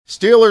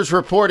Steelers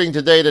reporting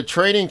today to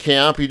training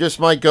camp. You just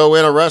might go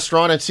in a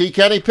restaurant and see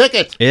Kenny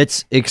Pickett.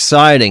 It's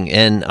exciting,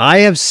 and I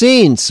have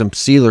seen some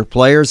Steeler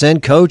players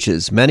and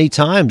coaches many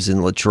times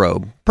in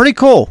Latrobe. Pretty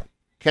cool.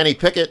 Kenny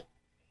Pickett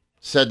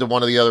said to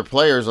one of the other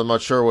players, I'm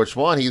not sure which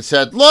one, he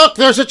said, "Look,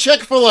 there's a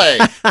Chick-fil-A."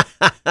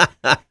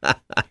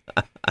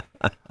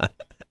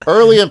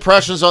 Early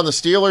impressions on the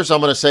Steelers, I'm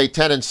going to say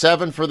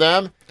 10-7 for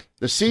them.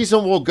 The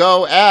season will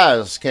go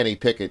as Kenny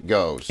Pickett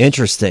goes.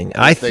 Interesting.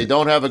 If they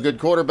don't have a good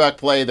quarterback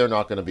play, they're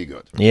not going to be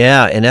good.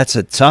 Yeah, and that's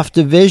a tough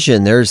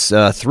division. There's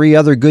 3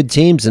 other good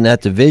teams in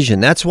that division.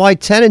 That's why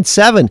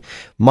 10-7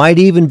 might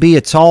even be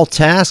a tall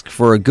task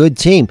for a good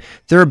team.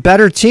 They're a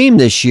better team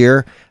this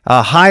year,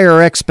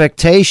 higher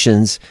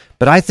expectations,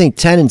 but I think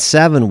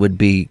 10-7 would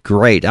be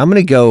great. I'm going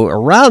to go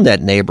around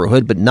that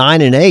neighborhood, but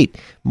 9-8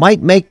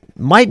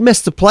 might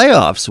miss the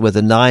playoffs with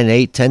a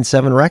 9-8,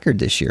 10-7 record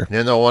this year.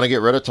 And they'll want to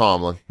get rid of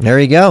Tomlin. There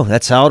you go.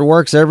 That's how it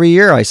works every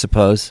year, I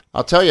suppose.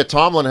 I'll tell you,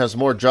 Tomlin has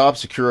more job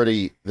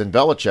security than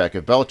Belichick.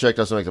 If Belichick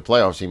doesn't make the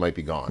playoffs, he might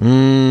be gone.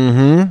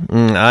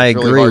 I It's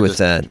really agree hard with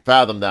to that.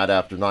 fathom that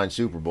after 9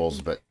 Super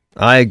Bowls, but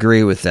I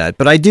agree with that.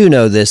 But I do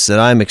know this, that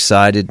I'm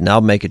excited, and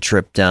I'll make a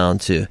trip down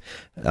to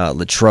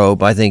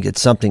Latrobe. I think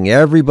it's something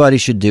everybody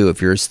should do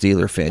if you're a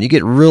Steeler fan. You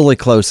get really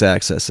close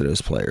access to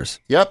those players.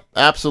 Yep,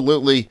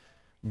 absolutely.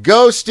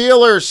 Go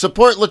Steelers!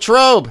 Support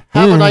Latrobe!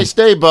 Have a nice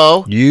day,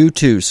 Bo. You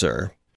too, sir.